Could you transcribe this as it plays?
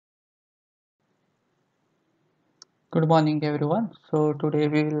Good morning, everyone. So today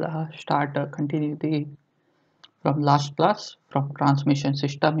we will continue the from last class from transmission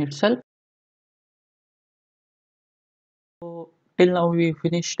system itself. So till now we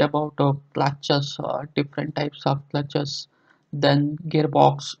finished about clutches, different types of clutches, then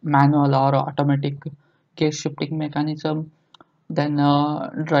gearbox, manual or automatic gear shifting mechanism, then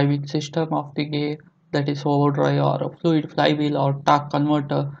driving system of the gear, that is overdrive or a fluid flywheel or torque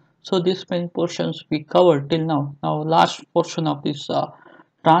converter. So these main portions we covered till now. Now last portion of this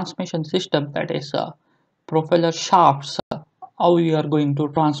transmission system, that is propeller shafts, how we are going to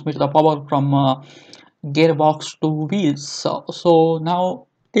transmit the power from gearbox to wheels. So now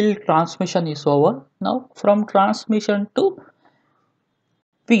till transmission is over, now from transmission to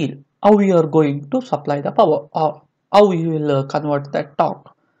wheel, how we are going to supply the power, or how we will convert that torque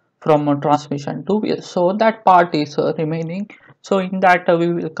from a transmission to wheel. So that part is remaining. So in that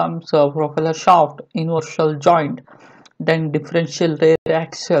we will come propeller shaft, universal joint, then differential rear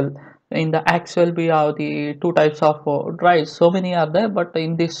axle. In the axle we have the two types of drives. So many are there, but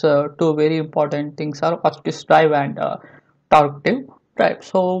in this two very important things are Hotchkiss drive and torque drive.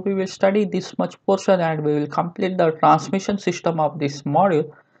 So we will study this much portion and we will complete the transmission system of this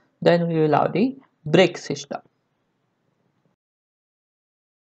module. Then we will have the brake system.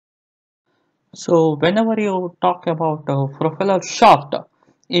 So whenever you talk about propeller shaft,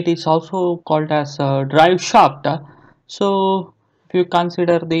 it is also called as drive shaft. So if you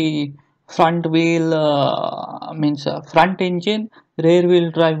consider the front wheel means front engine, rear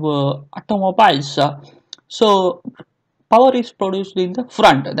wheel drive automobiles. So power is produced in the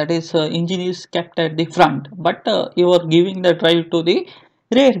front, that is engine is kept at the front, but you are giving the drive to the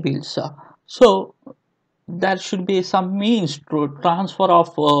rear wheels. So there should be some means to transfer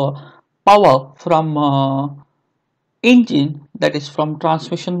of power from engine, that is from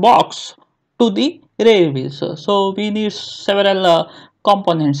transmission box to the rear wheels. So we need several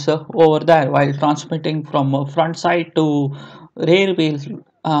components over there while transmitting from front side to rear wheel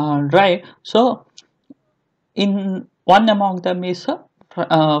drive. So in one among them is a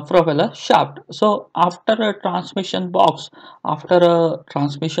propeller shaft. So after a transmission box,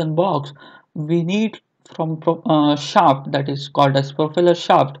 we need from shaft, that is called as propeller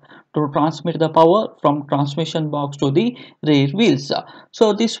shaft, to transmit the power from transmission box to the rear wheels.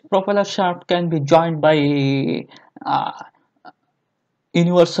 So this propeller shaft can be joined by uh,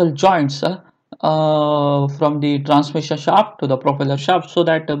 universal joints from the transmission shaft to the propeller shaft, so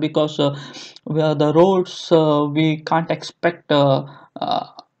that because where the roads we can't expect uh,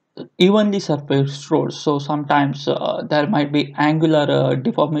 evenly surfaced roads, so sometimes there might be angular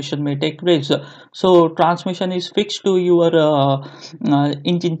deformation may take place. So transmission is fixed to your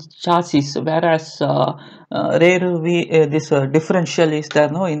engine chassis, whereas this differential is there,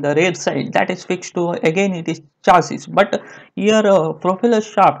 no, in the rear side, that is fixed to, again it is chassis. But here propeller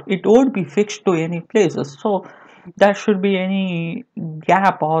shaft, it won't be fixed to any places, so there should be any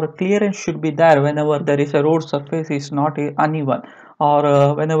gap or clearance should be there whenever there is a road surface is not uneven,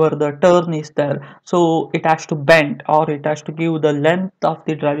 or whenever the turn is there, so it has to bend, or it has to give the length of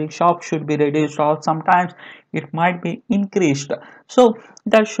the driving shaft should be reduced, or sometimes it might be increased. So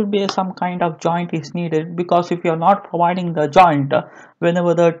there should be some kind of joint is needed, because if you are not providing the joint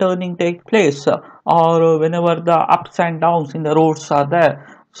whenever the turning take place, or whenever the ups and downs in the roads are there,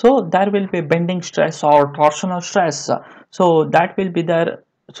 so there will be bending stress or torsional stress, so that will be there.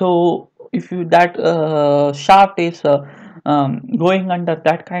 So if you that shaft is going under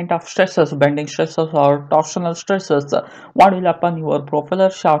that kind of stresses, bending stresses or torsional stresses, what will happen, your propeller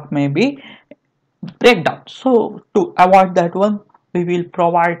shaft may be breakdown. So to avoid that one, we will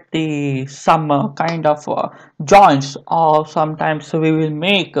provide the some kind of joints, or sometimes we will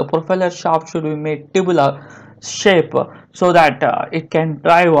make a propeller shaft should be made tubular shape, so that it can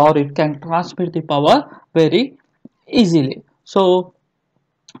drive or it can transmit the power very easily. So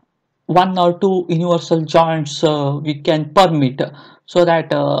one or two universal joints we can permit, so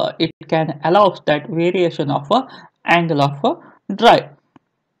that it can allow that variation of angle of drive.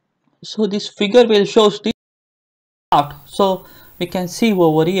 So this figure will shows the shaft. So we can see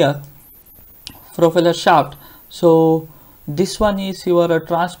over here propeller shaft. So this one is your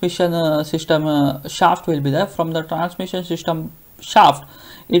transmission system shaft will be there. From the transmission system shaft,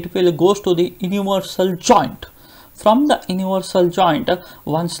 it will goes to the universal joint. From the universal joint,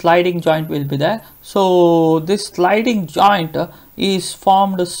 one sliding joint will be there. So this sliding joint is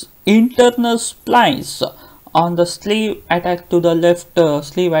formed internal splines on the sleeve attached to the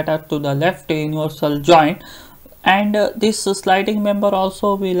left universal joint, and this sliding member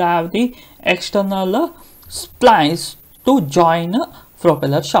also will have the external splines to join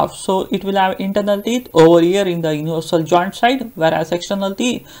propeller shaft. So it will have internal teeth over here in the universal joint side, whereas external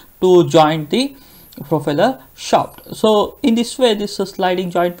teeth to join the propeller shaft. So in this way, this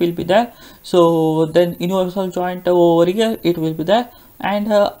sliding joint will be there. So then universal joint over here it will be there, and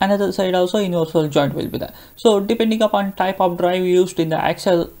another side also universal joint will be there. So depending upon type of drive used in the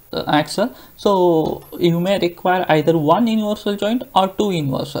axle, so you may require either one universal joint or two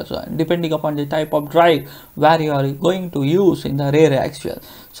universal joint, depending upon the type of drive where you are going to use in the rear axle.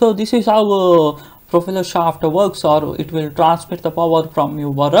 So this is how propeller shaft works, or it will transmit the power from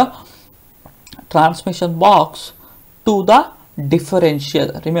your transmission box to the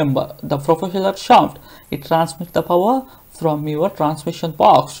differential. Remember, the propeller shaft, it transmits the power from your transmission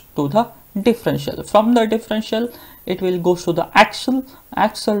box to the differential. From the differential, it will go to the axle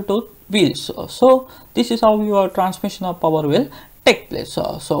to wheels. So this is how your transmission of power will take place.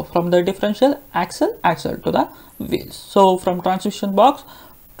 So from the differential, axle to the wheels. So from transmission box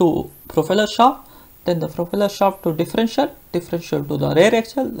to propeller shaft, then the propeller shaft to differential to the rear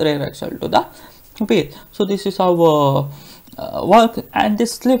axle to the wheel. So this is how work. And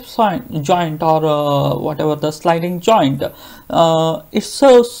this slip joint, or whatever the sliding joint, it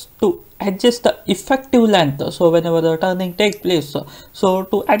serves to adjust the effective length. So whenever the turning takes place, so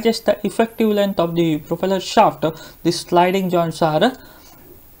to adjust the effective length of the propeller shaft, these sliding joints are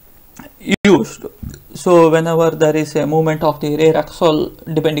used. So whenever there is a movement of the rear axle,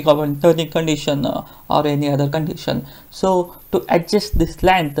 depending upon turning condition or any other condition, so to adjust this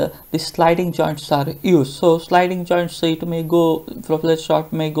length, the sliding joints are used. So sliding joints, it may go, propeller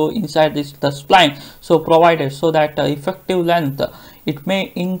shaft may go inside the spline, so provided so that effective length, it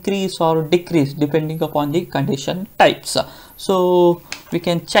may increase or decrease depending upon the condition types. So we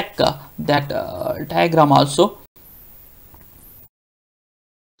can check that diagram also.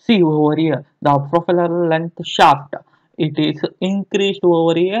 See over here, the propeller length shaft, it is increased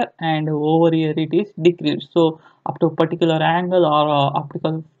over here, and over here it is decreased. So up to a particular angle or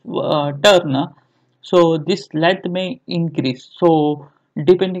optical turn, so this length may increase. So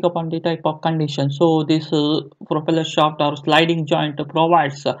depending upon the type of condition, so this propeller shaft or sliding joint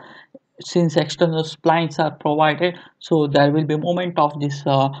provides, since external splines are provided, so there will be movement of this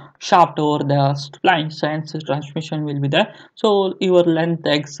shaft over the splines, and transmission will be there. So your length,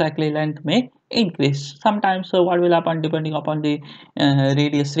 exactly length, may increase. Sometimes what will happen, depending upon the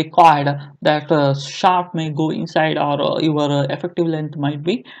radius required, that shaft may go inside, or your effective length might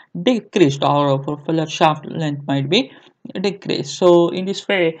be decreased, or propeller shaft length might be decreased. So in this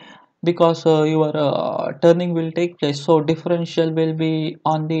way, because your turning will take place, so differential will be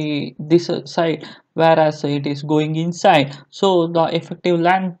on the this side, whereas it is going inside, so the effective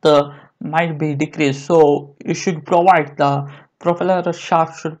length might be decreased. So you should provide, the propeller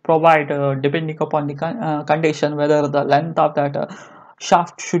shaft should provide, depending upon the condition, whether the length of that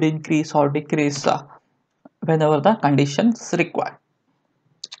shaft should increase or decrease whenever the conditions require.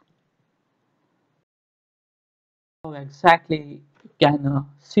 So exactly, you can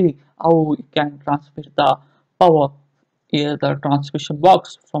see how you can transmit the power. Here the transmission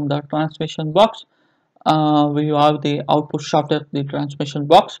box. From the transmission box, we have the output shaft at the transmission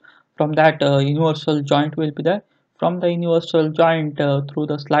box. From that, universal joint will be there. From the universal joint, through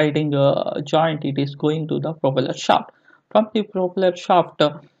the sliding joint, it is going to the propeller shaft. From the propeller shaft,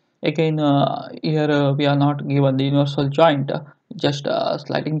 again, here we are not given the universal joint, just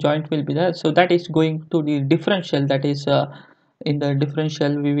sliding joint will be there. So that is going to the differential, that is in the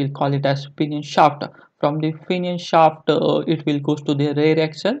differential we will call it as pinion shaft. From the pinion shaft, it will goes to the rear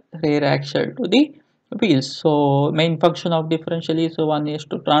axle to the wheels. So main function of differential is, one is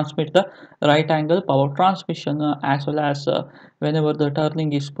to transmit the right angle power transmission, as well as whenever the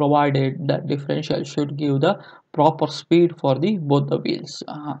turning is provided, the differential should give the proper speed for the both the wheels.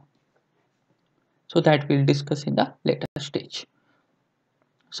 So that we'll discuss in the later stage.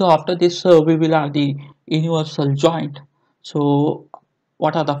 So after this, we will have the universal joint. So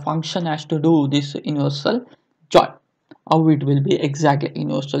what are the function has to do this universal joint? How it will be exactly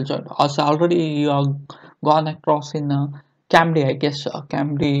universal joint? As already you have gone across in Camry, I guess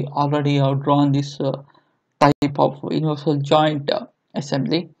Camry already have drawn this type of universal joint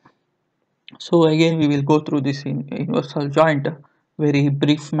assembly. So again, we will go through this in universal joint very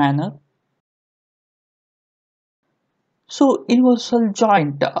brief manner. So universal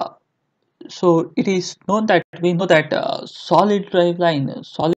joint. So it is known that we know that solid drive line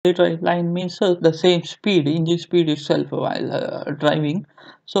means the same speed, engine speed itself while driving.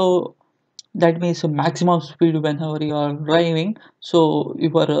 So that means maximum speed whenever you are driving. So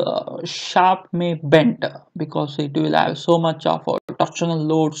your shaft may bend, because it will have so much of torsional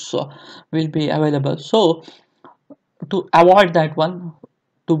loads will be available. So to avoid that one,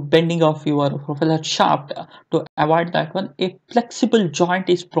 to bending of your propeller shaft, to avoid that one, a flexible joint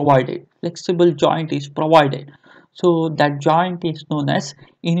is provided. Flexible joint is provided. So that joint is known as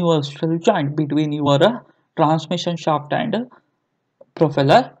universal joint between your transmission shaft and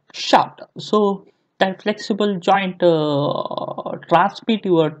propeller shaft. So that flexible joint transmit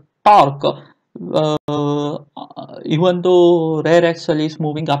your torque, even though rear axle is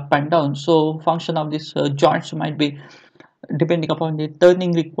moving up and down. So function of these joints might be depending upon the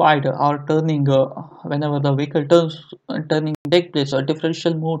turning required, or turning whenever the vehicle turns, turning take place, or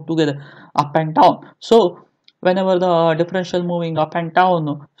differential move together up and down. So whenever the differential moving up and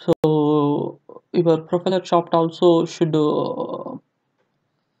down, so your propeller shaft also should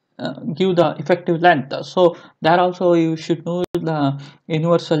give the effective length. So there also you should know the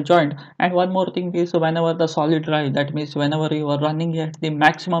universal joint. And one more thing is, whenever the solid drive, that means whenever you are running at the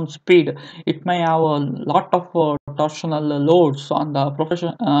maximum speed, it may have a lot of torsional loads on the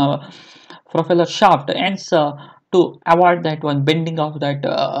propeller shaft. Hence, to avoid that one bending of that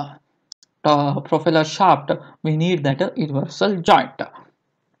propeller shaft, we need that universal joint.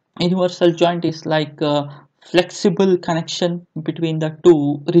 Universal joint is like a flexible connection between the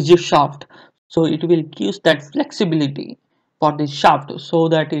two rigid shaft. So it will give that flexibility for the shaft, so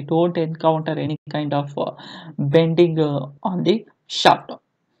that it won't encounter any kind of bending on the shaft.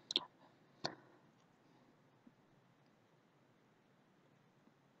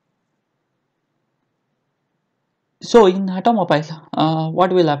 So in automobile,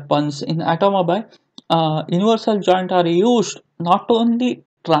 what will happens in automobile? Universal joint are used not only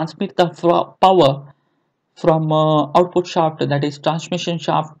transmit the power from output shaft, that is transmission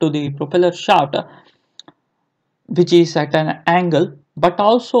shaft, to the propeller shaft, which is at an angle, but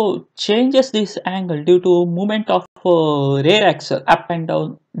also changes this angle due to movement of rear axle up and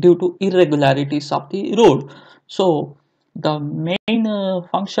down due to irregularities of the road. So the main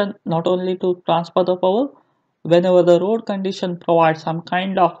function not only to transfer the power, whenever the road condition provides some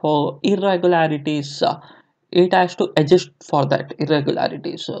kind of irregularities, it has to adjust for that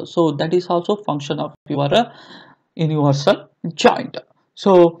irregularities. So that is also function of your universal joint.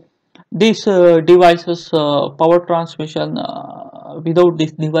 So these devices, power transmission, without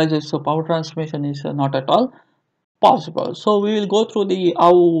these devices, power transmission is not at all possible. So we will go through the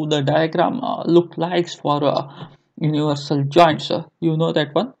how the diagram look likes for universal joints. You know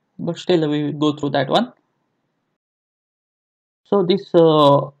that one, but still we will go through that one. So this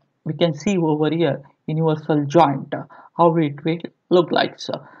we can see over here universal joint, how it will look like.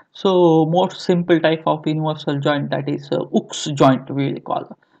 So more simple type of universal joint, that is hooks joint we will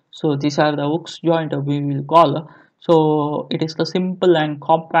call. So these are the hooks joint we will call. So it is the simple and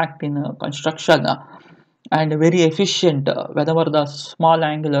compact in construction, and very efficient whenever the small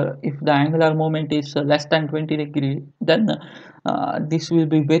angular, if the angular moment is less than 20 degree, then this will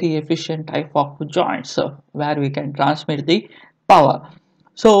be very efficient type of joints where we can transmit the power.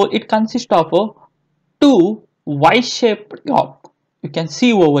 So it consists of two Y-shaped yoke. You can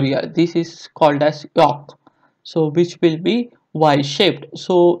see over here, this is called as yoke, so which will be Y-shaped.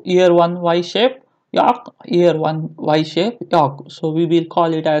 So here one Y-shaped yoke, here one Y-shaped yoke, so we will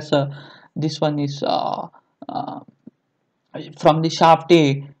call it as this one is uh, from the shaft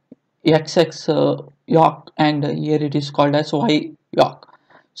A XX yoke, and here it is called as Y yoke.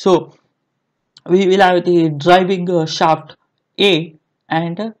 So we will have the driving shaft A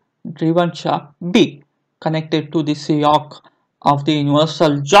and driven shaft B connected to this yoke of the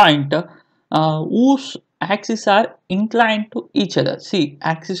universal joint, whose axes are inclined to each other. See,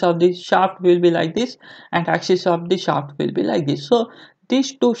 axis of the shaft will be like this, and axis of the shaft will be like this. So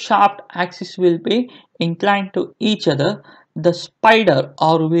these two shaft axes will be inclined to each other. The spider,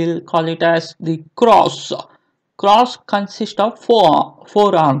 or we'll call it as the cross. Cross consists of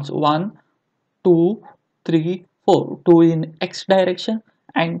four arms. One, two, three, four. Two in X direction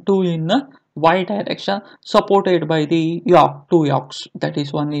and two in Y direction, supported by the yoke, two yokes. That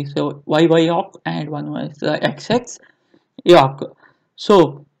is, one is a YY yoke and one is the XX yoke.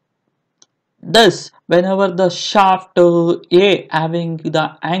 So thus, whenever the shaft A having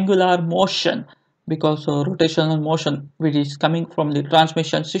the angular motion, because rotational motion which is coming from the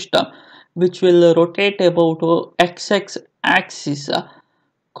transmission system, which will rotate about XX axis,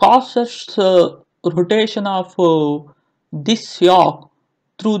 causes rotation of this yoke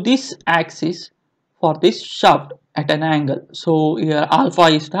through this axis for this shaft at an angle. So here alpha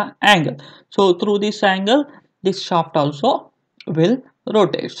is the angle. So through this angle, this shaft also will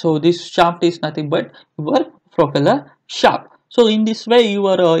rotate. So this shaft is nothing but your propeller shaft. So in this way,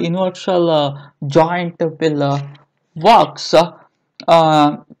 your universal joint will works.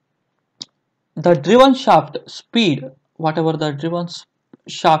 Uh, the driven shaft speed, whatever the driven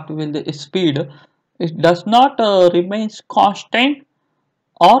shaft will the speed, it does not remains constant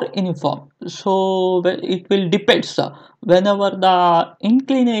or uniform. So it will depends whenever the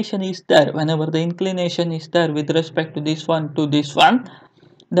inclination is there, with respect to this one,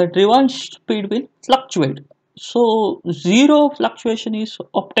 the driven speed will fluctuate. So zero fluctuation is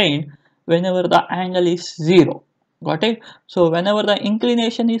obtained whenever the angle is zero. Got it? So whenever the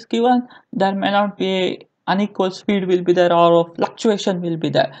inclination is given, there may not be a unequal speed will be there, or a fluctuation will be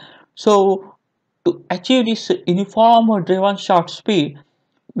there. So to achieve this uniform or driven shaft speed,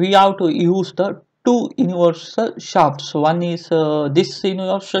 we have to use the two universal shafts. One is this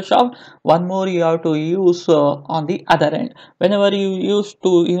universal shaft, one more you have to use on the other end. Whenever you use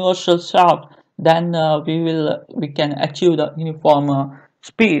two universal shaft, then we can achieve the uniform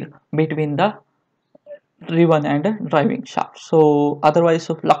speed between the driven and driving shaft. So otherwise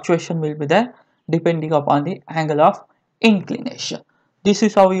fluctuation will be there depending upon the angle of inclination. This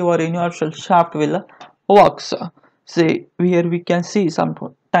is how your universal shaft will works. See, here we can see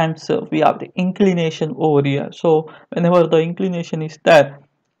sometimes we have the inclination over here. So whenever the inclination is there,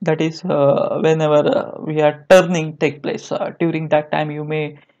 that is whenever we are turning take place, during that time you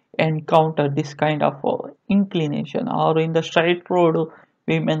may encounter this kind of inclination, or in the straight road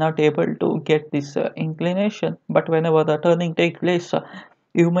we may not able to get this inclination, but whenever the turning take place,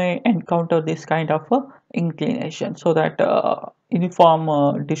 you may encounter this kind of inclination. So that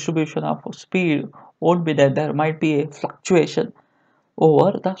uniform distribution of speed won't be there. There might be a fluctuation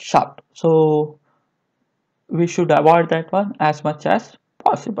over the shaft, so we should avoid that one as much as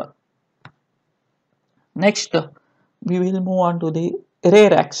possible. Next, we will move on to the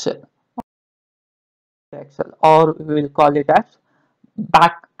rear axle, or we will call it as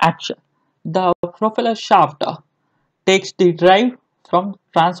back axle. The propeller shaft takes the drive from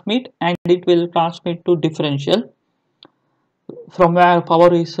transmit, and it will transmit to differential, from where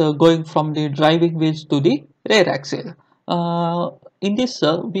power is going from the driving wheels to the rear axle. In this,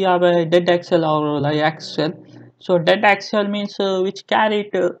 we have a dead axle or live axle. So dead axle means which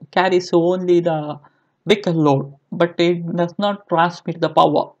carries only the vehicle load, but it does not transmit the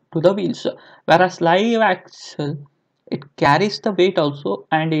power to the wheels. Whereas live axle, it carries the weight also,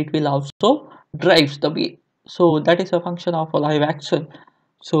 and it will also drives the wheel. So that is a function of a live axle.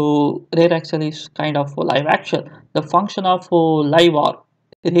 So rear axle is kind of a live axle. The function of live or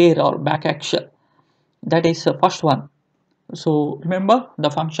rear or back axle, that is the first one. So remember the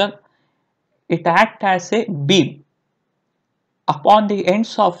function, it acts as a beam upon the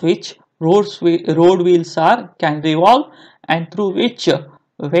ends of which road wheels can revolve, and through which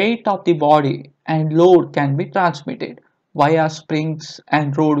weight of the body and load can be transmitted via springs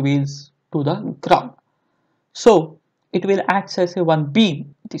and road wheels to the ground. So it will act as a one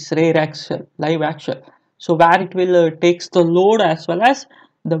beam, this rear axle, live axle. So where it will takes the load as well as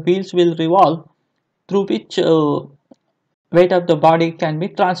the wheels will revolve, through which weight of the body can be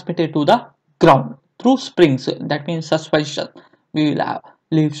transmitted to the ground through springs. That means suspension. We will have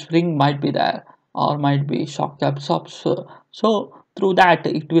leaf spring might be there, or might be shock absorbs. So through that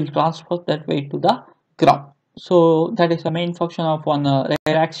it will transfer that weight to the ground. So that is the main function of one rear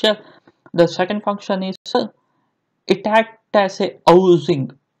axle. The second function is it acts as a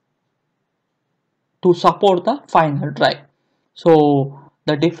housing to support the final drive. So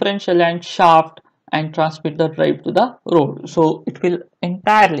the differential and shaft and transmit the drive to the road. So it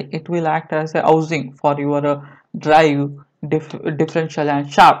will act as a housing for your drive, differential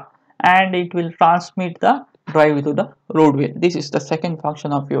and shaft, and it will transmit the drive to the road wheel. This is the second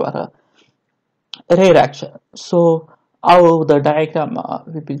function of your rear axle. So how the diagram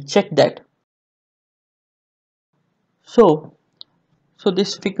we will check that. So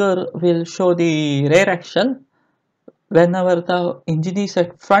this figure will show the rear axle whenever the engine is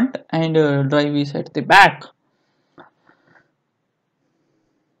at front and drive is at the back.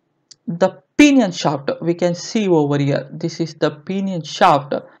 The pinion shaft we can see over here. This is the pinion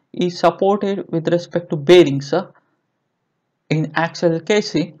shaft is supported with respect to bearings in axle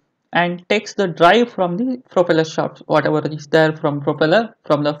casing, and takes the drive from the propeller shaft. Whatever is there from propeller,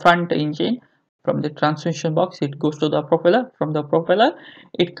 from the front engine, from the transmission box, it goes to the propeller. From the propeller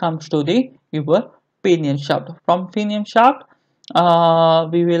it comes to the your pinion shaft. From pinion shaft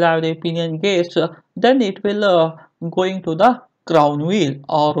we will have the pinion gates, then it will going to the crown wheel,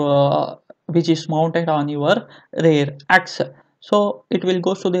 or which is mounted on your rear axle. So it will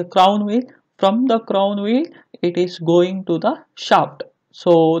go to the crown wheel. From the crown wheel it is going to the shaft.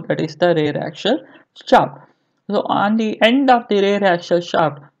 So that is the rear axle shaft. So on the end of the rear axle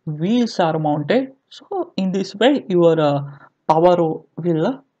shaft, wheels are mounted. So in this way your power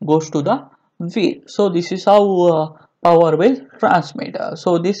will goes to the wheel. So this is how power will transmit.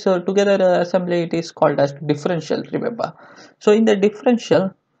 So this together assembly, it is called as differential, remember. So in the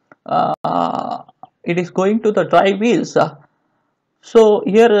differential, it is going to the drive wheels. So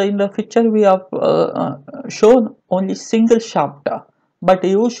here in the picture we have shown only single shaft, but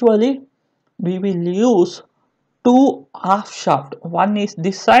usually we will use two half shaft. One is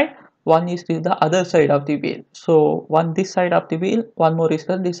this side, one is the other side of the wheel. So one this side of the wheel, one more is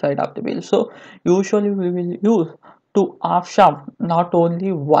the this side of the wheel. So usually we will use two half shaft, not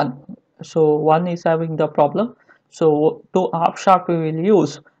only one. So one is having the problem, so two half shaft we will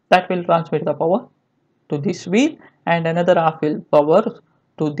use, that will transmit the power to this wheel, and another half will power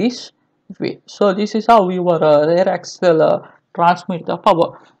to this wheel. So this is how your rear axle transmit the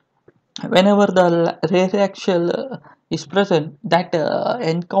power. Whenever the rear axle is present, that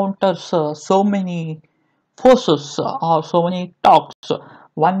encounters so many forces or so many torques.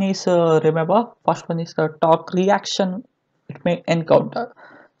 One is remember, first one is the torque reaction it may encounter.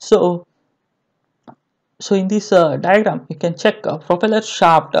 So so in this diagram you can check propeller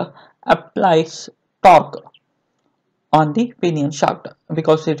shaft applies torque on the pinion shaft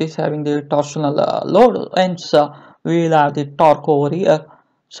because it is having the torsional load, hence we will have the torque over here.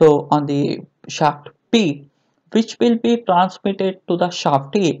 So on the shaft P, which will be transmitted to the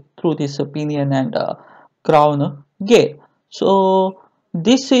shaft A through this pinion and crown gear. So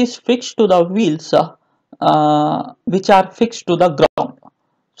this is fixed to the wheels which are fixed to the ground.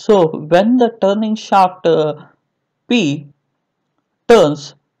 So when the turning shaft P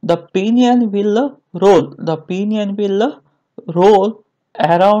turns, the pinion will roll. The pinion will roll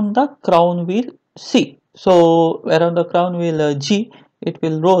around the crown wheel C. So around the crown wheel G, it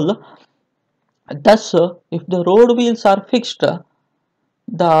will roll. Thus, if the road wheels are fixed,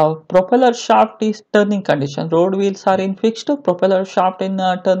 the propeller shaft is turning condition. Road wheels are in fixed, propeller shaft in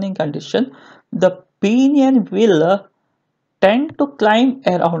turning condition. The pinion will tend to climb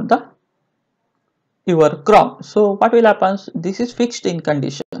around the your crown. So what will happen? This is fixed in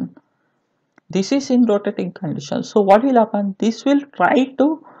condition. This is in rotating condition. So what will happen? This will try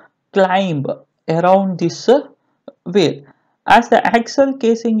to climb around this wheel. As the axle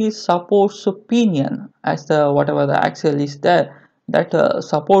casing is supports pinion, as the whatever the axle is there that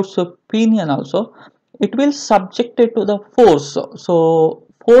supports pinion also, it will subject it to the force. So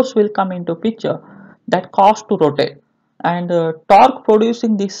force will come into picture that cause to rotate, and torque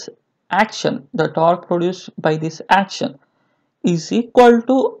producing this action, the torque produced by this action is equal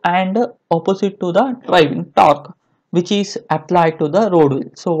to and opposite to the driving torque which is applied to the road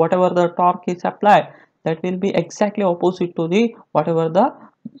wheel. So whatever the torque is applied, that will be exactly opposite to the whatever the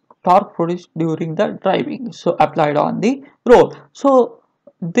torque produced during the driving, so applied on the road. So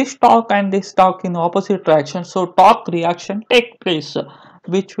this torque and this torque in opposite direction, so torque reaction take place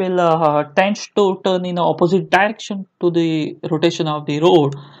which will tends to turn in opposite direction to the rotation of the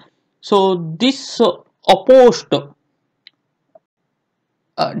road. So this opposed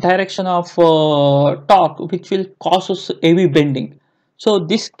direction of torque which will causes heavy bending, so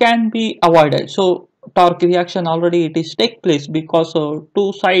this can be avoided. So torque reaction already it is take place because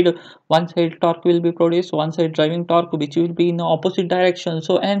two side, one side torque will be produced, one side driving torque which will be in the opposite direction.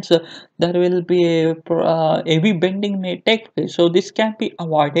 So hence there will be a heavy bending may take place. So this can be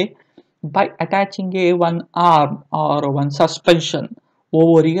avoided by attaching a one arm or one suspension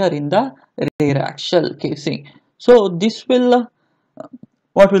over here in the rear axle casing. So this will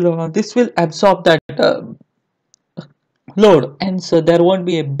what will this will absorb that load, and so there won't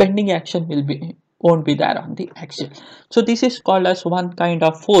be a bending action will be won't be there on the axle. So this is called as one kind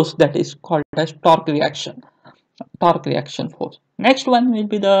of force that is called as torque reaction force. Next one will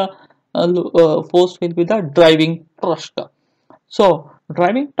be the force will be the driving thrust. So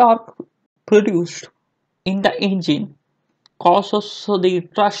driving torque produced in the engine causes the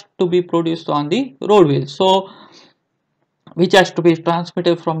thrust to be produced on the road wheel, so which has to be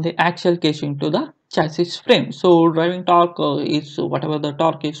transmitted from the axial casing to the chassis frame. So driving torque is whatever the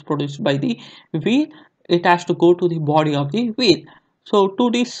torque is produced by the wheel, it has to go to the body of the wheel. So to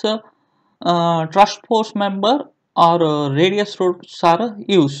this thrust force member or radius rods are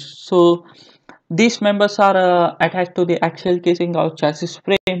used. So these members are attached to the axial casing or chassis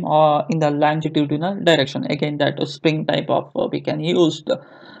frame or in the longitudinal direction. Again, that spring type of we can use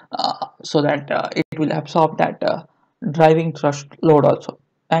so that it will absorb that driving thrust load also.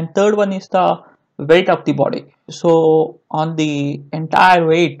 And third one is the weight of the body. So on the entire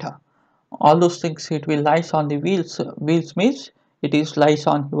weight, all those things it will lies on the wheels. Wheels means it is lies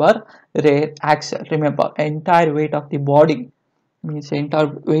on your rear axle. Remember, entire weight of the body means entire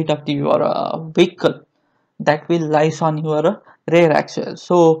weight of the, your vehicle, that will lies on your rear axle.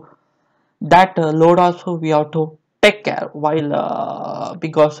 So that load also we have to take care while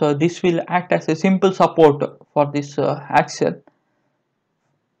because this will act as a simple support for this axle.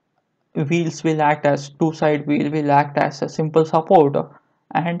 Wheels will act as two side wheel will act as a simple support,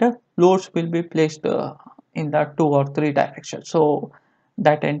 and loads will be placed in the two or three directions. So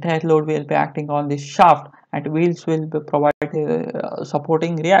that entire load will be acting on this shaft, and wheels will be providing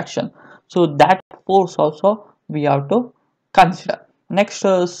supporting reaction. So that force also we have to consider. Next,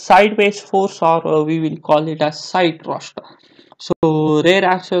 sideways force, or we will call it as side thrust. So rear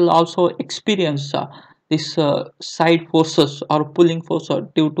axle also experience this side forces or pulling force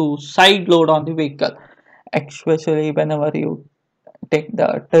due to side load on the vehicle, especially whenever you take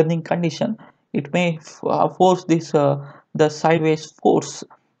the turning condition. It may force this the sideways force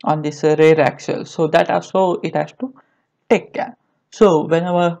on this rear axle. So that also it has to take care. So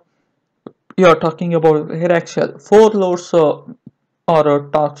whenever you are talking about rear axle, four loads or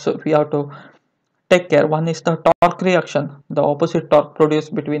torques we have to take care. One is the torque reaction, the opposite torque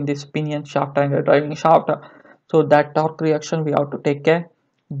produced between this pinion shaft and the driving shaft. So that torque reaction we have to take care.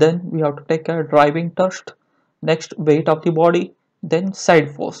 Then we have to take care driving thrust. Next, weight of the body. Then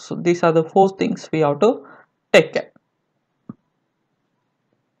side force. So these are the four things we have to take care.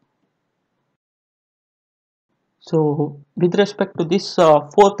 So with respect to these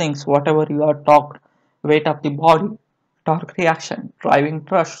four things, whatever you are talked, weight of the body, torque reaction, driving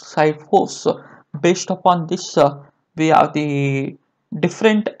thrust, side force, based upon this, we have the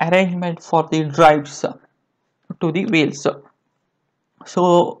different arrangement for the drives to the wheels.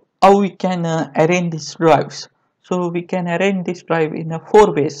 So how we can arrange these drives? So we can arrange this drive in a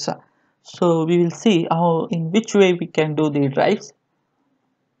four ways. So we will see how in which way we can do the drives.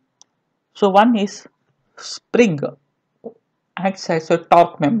 So one is spring acts as a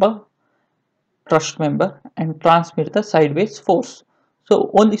torque member, thrust member, and transmit the sideways force. So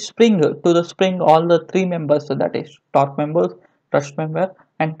only spring to the spring all the three members, so that is torque member, thrust member,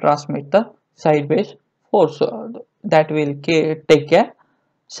 and transmit the sideways force, that will take care.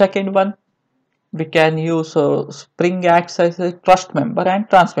 Second one, we can use spring acts as a thrust member and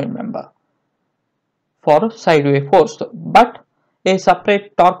transmit member for sideways force, but a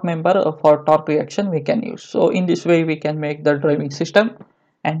separate torque member for torque reaction we can use. So in this way we can make the driving system.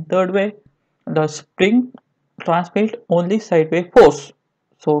 And third way, the spring transmit only sideways force.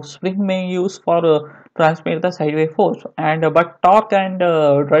 So spring may use for transmit the sideways force, and but torque and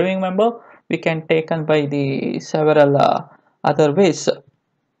driving member we can taken by the several other ways,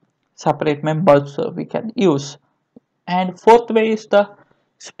 separate members we can use. And fourth way is the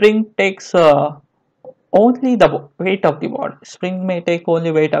spring takes only the weight of the body. Spring may take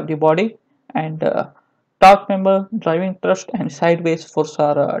only weight of the body, and torque member, driving thrust, and sideways force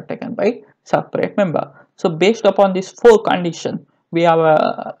are taken by separate member. So based upon this four condition, we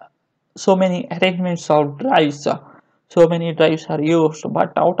have so many arrangements of drives. So many drives are used,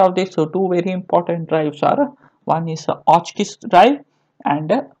 but out of this, so two very important drives are one is Hotchkiss drive,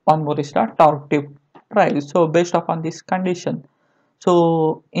 and one more is the torque tube drive. So based upon this condition,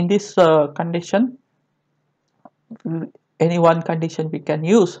 so in this condition, any one condition we can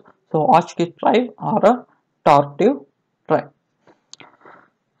use. So Hotchkiss drive or a torque drive.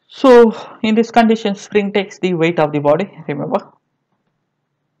 So in this condition, spring takes the weight of the body. Remember.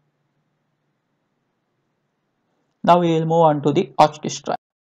 Now we will move on to the Hotchkiss drive.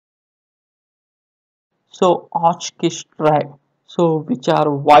 So Hotchkiss drive, so which are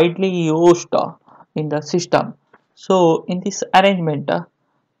widely used in the system. So in this arrangement,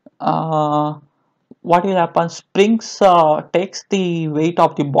 uh, what will happen, springs takes the weight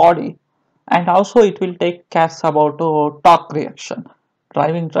of the body, and also it will take care about torque reaction,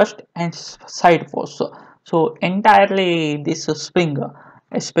 driving thrust, and side force. So entirely this spring,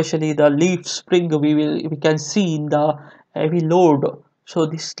 especially the leaf spring, we can see in the heavy load. So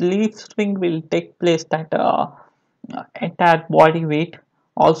this leaf spring will take place that entire body weight,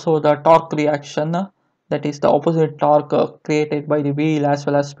 also the torque reaction, that is the opposite torque created by the wheel as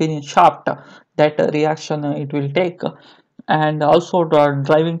well as pinion shaft, that reaction it will take, and also the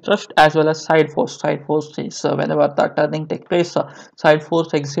driving thrust as well as side force. Side force is whenever the turning takes place, side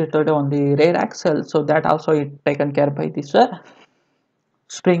force exerted on the rear axle, so that also is taken care by this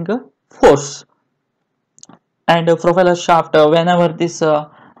spring force. And propeller shaft, whenever this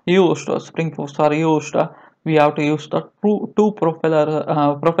used spring force are used, we have to use the two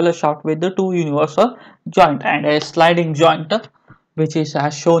propeller shaft with the two universal joint and a sliding joint, which is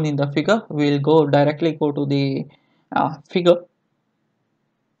as shown in the figure. We will directly go to the figure.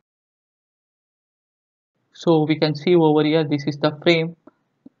 So we can see over here, this is the frame.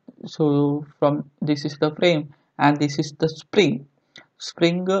 So from this is the frame, and this is the spring.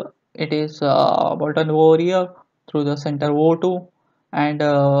 it is button over here through the center O2, and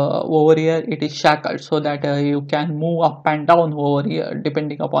over here it is shackled so that you can move up and down over here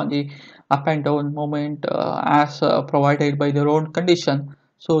depending upon the up and down moment as provided by the road condition.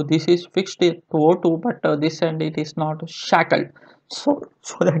 So this is fixed to O2, but this end it is not shackled, so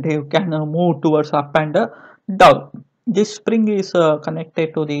that you can move towards up and down. This spring is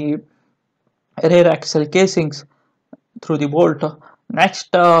connected to the rear axle casings through the bolt. Next,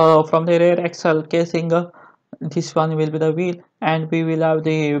 from the rear axle casing, this one will be the wheel, and we will have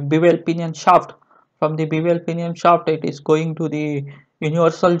the bevel pinion shaft. From the bevel pinion shaft, it is going to the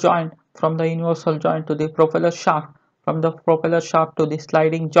universal joint. From the universal joint to the propeller shaft. From the propeller shaft to the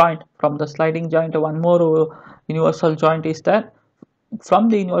sliding joint. From the sliding joint, one more universal joint is there. From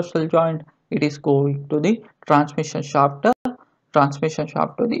the universal joint, it is going to the transmission shaft to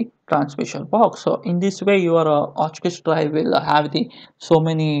the transmission box. So in this way, your Hotchkiss drive will have the so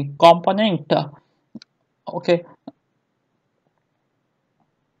many component. Okay,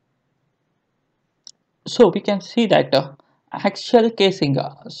 so we can see that axial casing.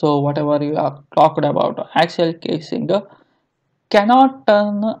 So whatever you have talked about, axial casing cannot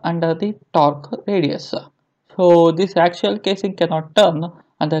turn under the torque radius. So this axial casing cannot turn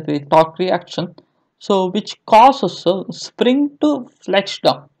under the torque reaction, so which causes spring to flex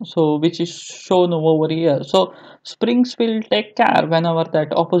down, so which is shown over here. So springs will take care whenever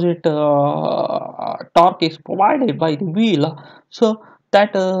that opposite torque is provided by the wheel, so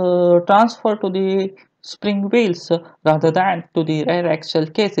that transfer to the spring wheels rather than to the rear axle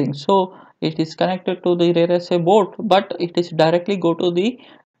casing. So it is connected to the rear axle bolt, but it is directly go to the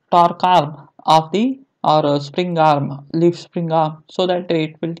torque arm of the or spring arm, leaf spring arm, so that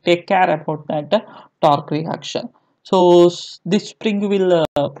it will take care about that torque reaction. So this spring will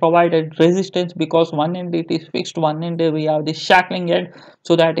provide a resistance, because one end it is fixed, one end we have the shackling end,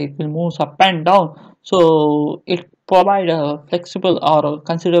 so that it will move up and down. So it provide a flexible or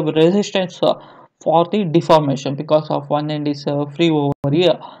considerable resistance for the deformation, because of one end is free over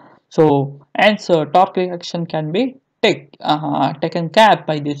here. So hence torque reaction can be taken care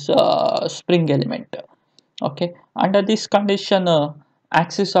by this spring element. Okay, under this condition,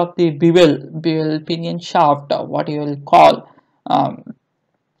 axis of the bevel pinion shaft, what you will call um,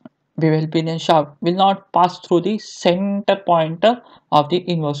 bevel pinion shaft, will not pass through the center point of the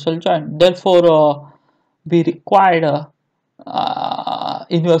universal joint. Therefore, we required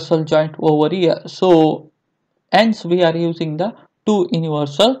universal joint over here. So hence we are using the two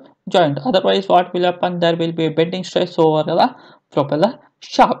universal joint. Otherwise, what will happen? There will be a bending stress over the propeller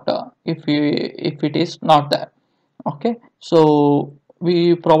shaft if it is not there. Okay, so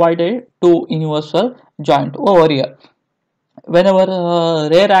we provided two universal joint over here. Whenever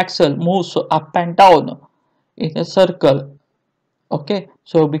rear axle moves up and down in a circle, okay,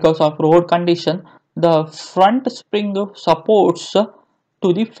 so because of road condition, the front spring supports to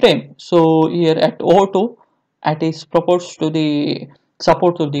the frame. So here at O2, it is proposed to the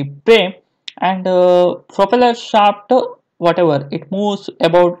support to the frame, and propeller shaft, whatever it moves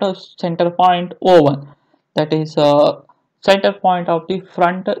about the center point O1, that is center point of the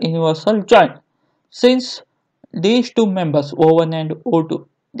front universal joint. Since these two members O1 and O2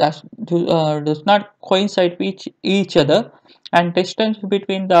 does not coincide with each other, and distance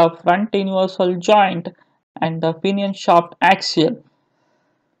between the front universal joint and the pinion shaft axial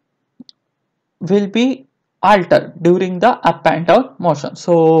will be altered during the up and down motion.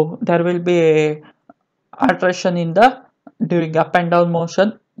 So there will be a alteration in the during up and down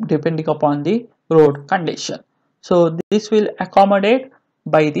motion depending upon the road condition. So this will accommodate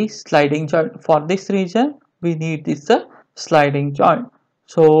by the sliding joint. For this reason, we need this sliding joint,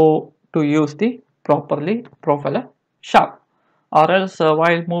 so to use the properly propeller shaft, or else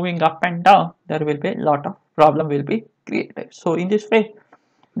while moving up and down there will be a lot of problem will be created. So in this way,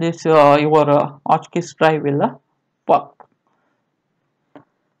 this your Hotchkiss drive will work.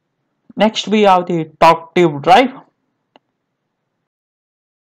 Next we have the torque tube drive.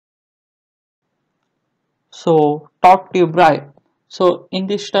 So torque tube drive. So in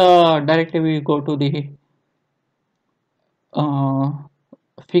this directly we go to the uh,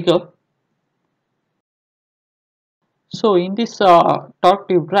 figure. So in this torque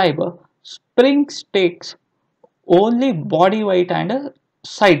tube drive, springs takes only body weight and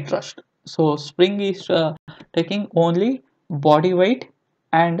side thrust. So spring is taking only body weight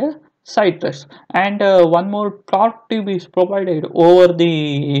and side thrust, and one more torque tube is provided over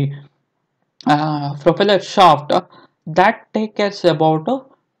the propeller shaft that takes care about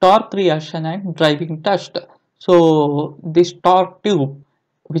torque reaction and driving thrust. So this torque tube,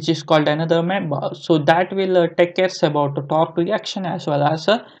 which is called another member, so that will take care about the torque reaction as well as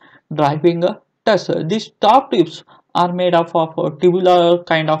driving test. These torque tubes are made up of tubular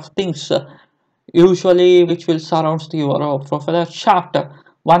kind of things, usually which will surround your propeller shaft.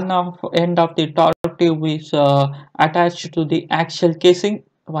 One of end of the torque tube is attached to the axial casing.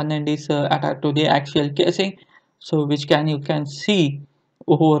 One end is attached to the axial casing, so which can you can see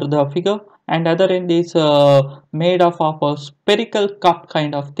over the figure, and other end is made of a spherical cup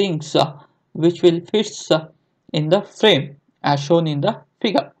kind of things, which will fits in the frame as shown in the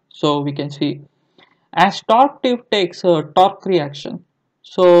figure. So we can see as torque tube takes a torque reaction,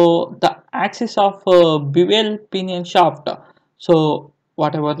 so the axis of bevel pinion shaft, so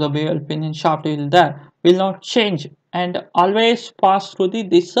whatever the bevel pinion shaft will there will not change and always pass through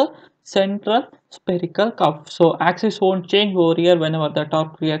this central spherical cup. So axis won't change over here whenever the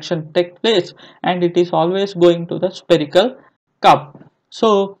torque reaction takes place, and it is always going to the spherical cup.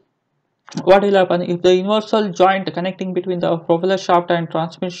 So what will happen if the universal joint connecting between the propeller shaft and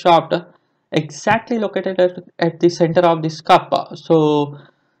transmission shaft exactly located at the center of this cup? So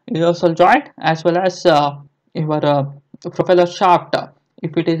universal joint as well as your propeller shaft,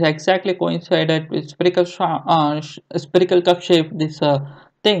 if it is exactly coincided with spherical cup shape, this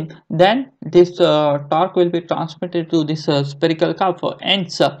thing, then this torque will be transmitted to this spherical cup.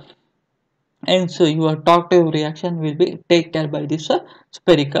 Hence your torque tube reaction will be taken care by this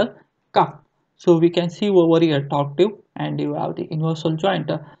spherical cup. So we can see over here torque tube, and you have the universal joint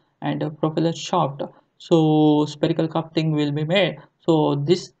and propeller shaft. So spherical cup thing will be made. So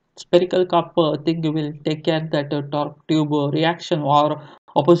this spherical cup thing will take care that torque tube reaction or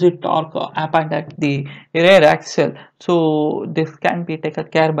opposite torque happened at the rear axle. So this can be taken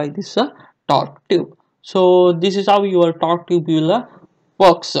care by this torque tube. So this is how your torque tube will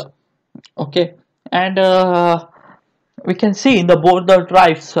works. Okay, and we can see in the both the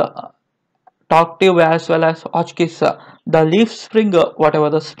drives, torque tube as well as Hotchkiss, the leaf spring, whatever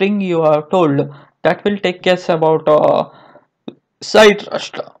the spring you are told, that will take care about side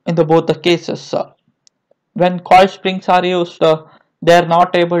thrust in the both the cases. When coil springs are used, they are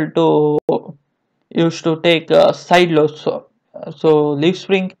not able to used to take side loads. So leaf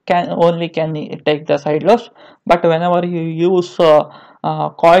spring can take the side loads, but whenever you use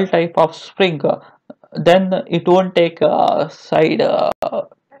coil type of spring, then it won't take side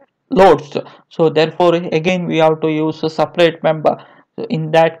loads. So therefore again we have to use a separate member. So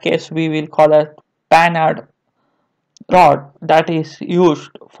in that case we will call a panhard rod that is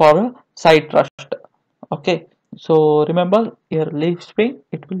used for side thrust. Okay, so remember your leaf spring,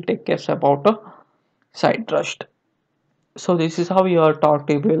 it will take care about a side thrust. So this is how your torque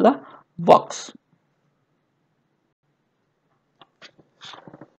table works.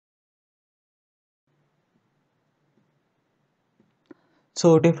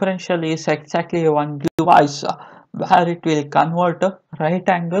 So differential is exactly one device where it will convert a right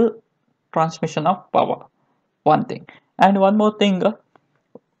angle transmission of power. One thing, and one more thing,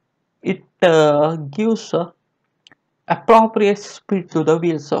 it gives appropriate speed to the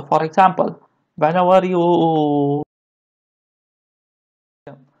wheels. So for example, whenever you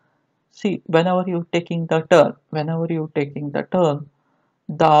see, whenever you taking the turn,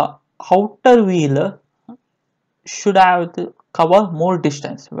 the outer wheel should have to cover more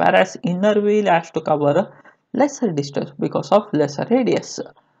distance, whereas inner wheel has to cover a lesser distance because of lesser radius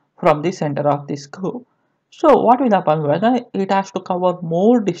from the center of this curve. So what will happen when it has to cover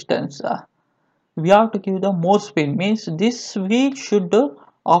more distance? We have to give the more speed, means this wheel should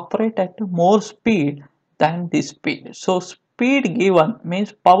operate at more speed than this speed. So speed given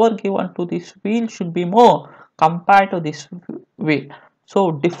means power given to this wheel should be more compared to this wheel.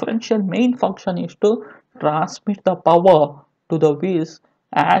 So differential main function is to transmit the power to the wheels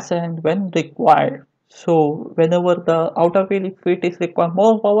as and when required. So whenever the outer wheel, if it is require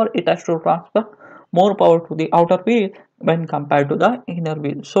more power, it has to transfer more power to the outer wheel when compared to the inner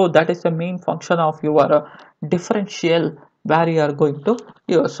wheel. So that is the main function of your differential where you are going to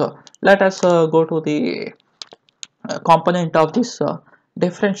use. So let us go to the component of this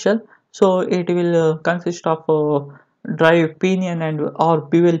differential. So it will consist of drive pinion and or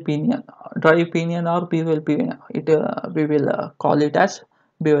bevel pinion, drive pinion or bevel pinion. We will call it as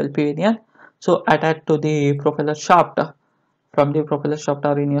bevel pinion. So attached to the propeller shaft, from the propeller shaft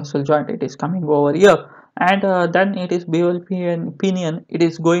or universal joint, it is coming over here, and then it is bevel pinion, it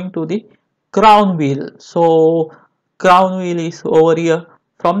is going to the crown wheel. So crown wheel is over here.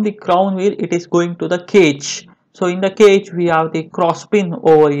 From the crown wheel it is going to the cage. So in the cage we have the cross pin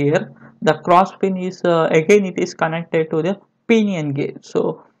over here. The cross pin is again it is connected to the pinion gear.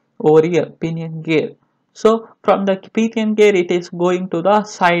 So over here pinion gear. So from the pinion gear it is going to the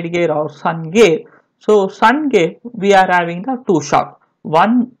side gear or sun gear. So sun gear we are having the two shaft,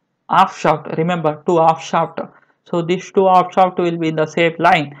 one half shaft, remember, two half shaft. So these two half shaft will be in the same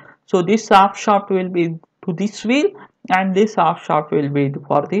line. So this half shaft will be to this wheel, and this half shaft will be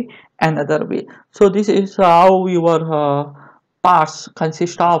for the another wheel. So this is how your parts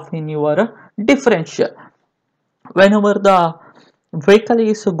consist of in your differential. Whenever the vehicle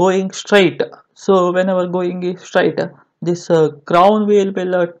is going straight, so whenever going is straight, this crown wheel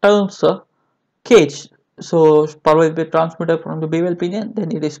will turns cage. So power will be transmitted from the bevel pinion,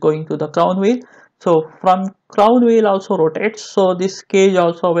 then it is going to the crown wheel. So from crown wheel also rotates, so this cage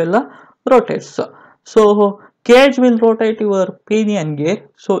also will rotates. So cage will rotate your pinion gear,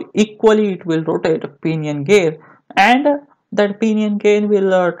 so equally it will rotate pinion gear, and that pinion gear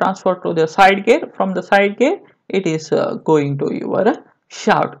will transfer to the side gear. From the side gear it is going to your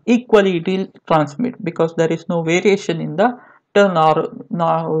shaft. Equally it will transmit, because there is no variation in the turn or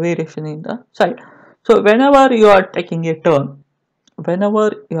no variation in the side. So whenever you are taking a turn,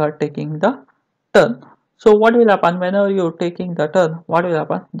 whenever you are taking the turn, so what will happen? Whenever you are taking the turn, what will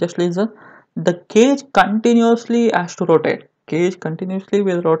happen? Just listen. The cage continuously has to rotate. Cage continuously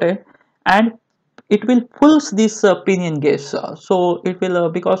will rotate, and it will pulls this pinion gauge. So it will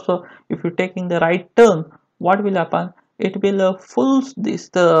because if you're taking the right turn, what will happen? It will pulls this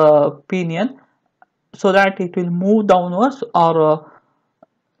pinion, so that it will move downwards, or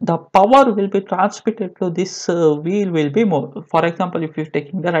the power will be transmitted to this wheel will be more. For example, if you're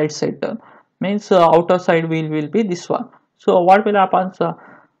taking the right side turn, means outer side wheel will be this one. So what will happen?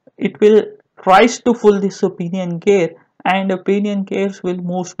 It will tries to pull this pinion gear, and the pinion gears will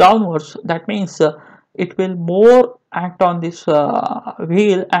move downwards. That means it will more act on this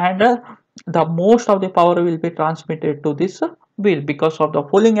wheel, and the most of the power will be transmitted to this wheel, because of the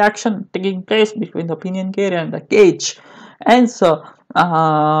pulling action taking place between the pinion gear and the cage. And so we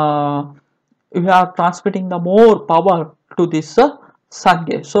are transmitting the more power to this sun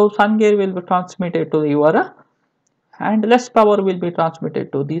gear. So sun gear will be transmitted to your and less power will be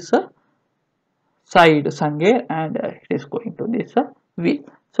transmitted to this side sun gear, and it is going to this wheel.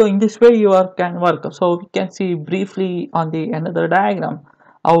 So in this way you can work. So we can see briefly on the another diagram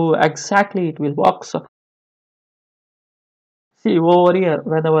how exactly it will work. So see over here,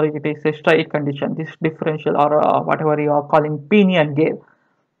 whenever it is a straight condition, this differential or whatever you are calling pinion gear,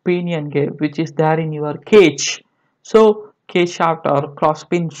 which is there in your cage. So cage shaft or cross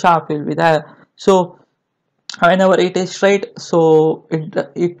pin shaft will be there. So whenever it is straight, so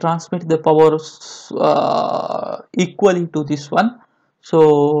it transmits the power equally to this one.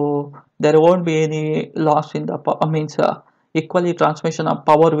 So there won't be any loss in the power, means equally transmission of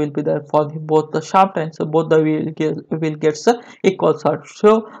power will be there for both the shaft, and so both the will gets equal surge.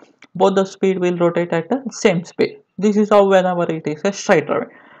 So both the speed will rotate at the same speed. This is how whenever it is a straight line.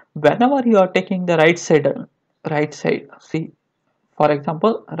 Whenever you are taking the right side, see, for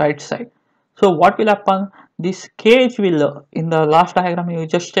example, right side. So what will happen? This cage will in the last diagram you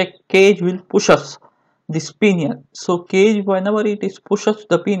just check, cage will push us this pinion. So cage, whenever it is pushes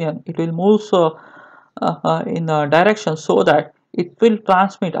the pinion, it will move in a direction, so that it will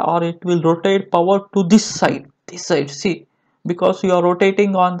transmit or it will rotate power to this side, see, because you are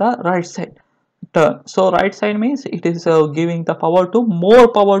rotating on the right side turn. So right side means it is giving the power to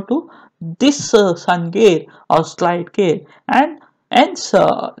more power to this sun gear or slide gear, and hence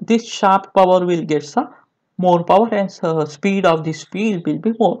this sharp power will get some more power, and speed of this wheel will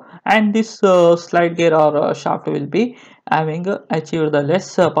be more, and this slide gear or shaft will be having achieved the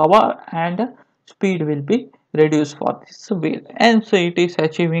less power, and speed will be reduced for this wheel, and so it is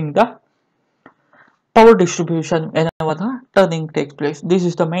achieving the power distribution whenever the turning takes place. This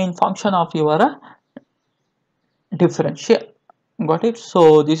is the main function of your differential. Got it?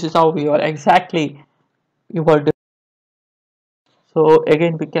 So this is how we are exactly your. So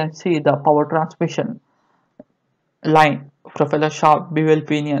again we can see the power transmission line, propeller shaft, bevel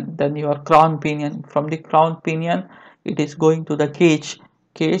pinion, then your crown pinion. From the crown pinion it is going to the cage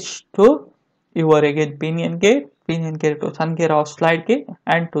to your again pinion gear to sun gear or slide gear,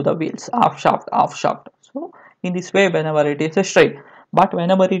 and to the wheels, half shaft. So in this way whenever it is a straight, but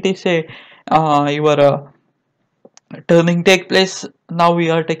whenever it is a your turning take place, now we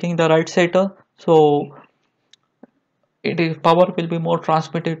are taking the right side turn, so it is power will be more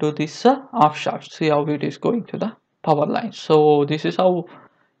transmitted to this half shaft. See how it is going to the power line. So this is how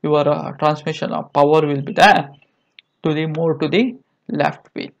your transmission of power will be there to the more to the left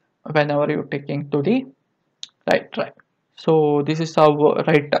wheel whenever you're taking to the right. So this is how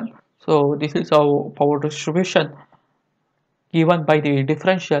right turn. So this is how power distribution given by the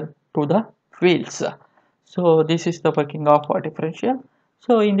differential to the wheels. So this is the working of a differential.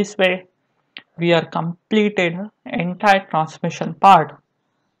 So in this way we are completed entire transmission part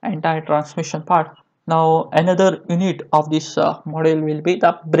entire transmission part. Now another unit of this module will be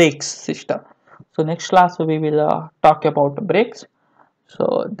the brakes system. So next class we will talk about brakes.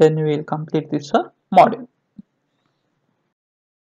 So then we will complete this module.